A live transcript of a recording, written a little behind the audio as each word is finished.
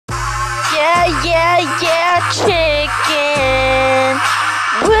yeah, yeah, chicken.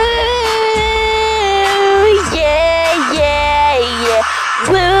 Woo, yeah, yeah, yeah.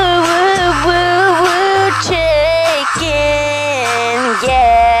 Woo, woo, woo, woo, chicken.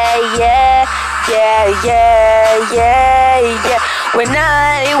 Yeah, yeah, yeah, yeah, yeah, yeah. When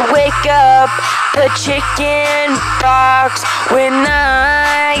I wake up, the chicken barks. When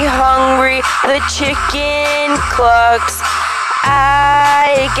I'm hungry, the chicken clucks.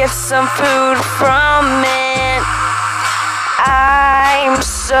 I get some food from it. I'm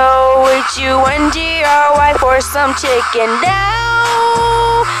so H-U-N-G-R-Y for some chicken.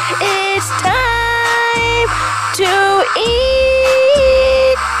 Now it's time to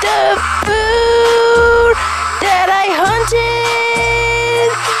eat the food that I hunted.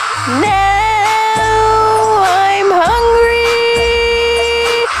 Now I'm hungry.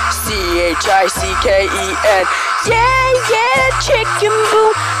 C-H-I-C-K-E-N. Yeah, yeah, chicken boom.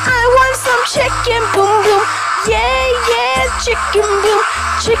 I want some chicken boom boom. Yeah, yeah, chicken boom.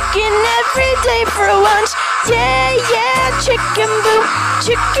 Chicken every day for lunch. Yeah, yeah, chicken boom.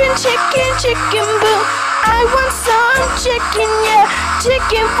 Chicken, chicken, chicken boom. I want some chicken, yeah.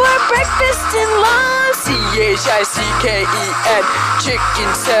 Chicken for breakfast and lunch. C-H-I-C-K-E-N. Chicken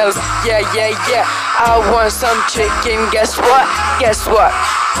cells, yeah, yeah, yeah. I want some chicken, guess what? Guess what?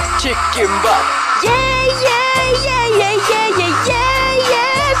 Chicken butt. Yeah, yeah, yeah, yeah, yeah, yeah, yeah,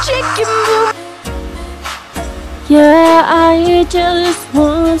 yeah, chicken boom. Yeah, I just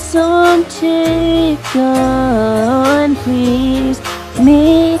want some chicken. Please,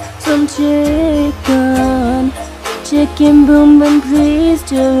 me some chicken. Chicken boom boom, please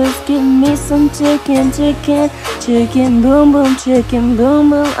just give me some chicken, chicken. Chicken boom boom, chicken boom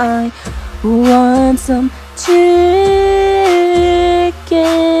boom. I want some chicken.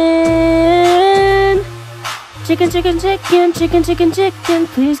 Chicken, chicken, chicken, chicken, chicken, chicken.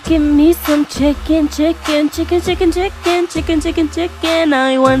 Please give me some chicken, chicken, chicken, chicken, chicken, chicken, chicken, chicken.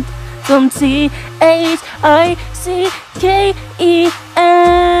 I want some C-H-I-C-K-E-N.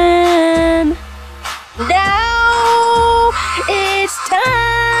 Now it's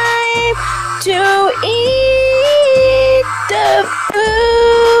time to eat the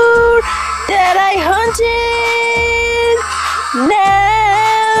food that I hunted.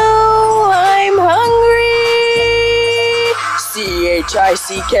 Now I'm hungry.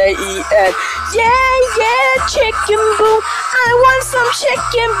 C-H-I-C-K-E-N. Yeah, yeah, chicken boom. I want some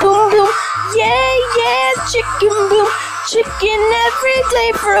chicken boom boom. Yeah, yeah, chicken boom. Chicken every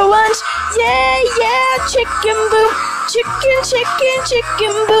day for lunch. Yeah, yeah, chicken boom. Chicken, chicken,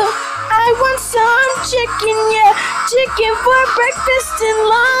 chicken boom. I want some chicken, yeah. Chicken for breakfast and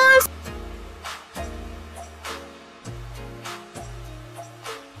lunch.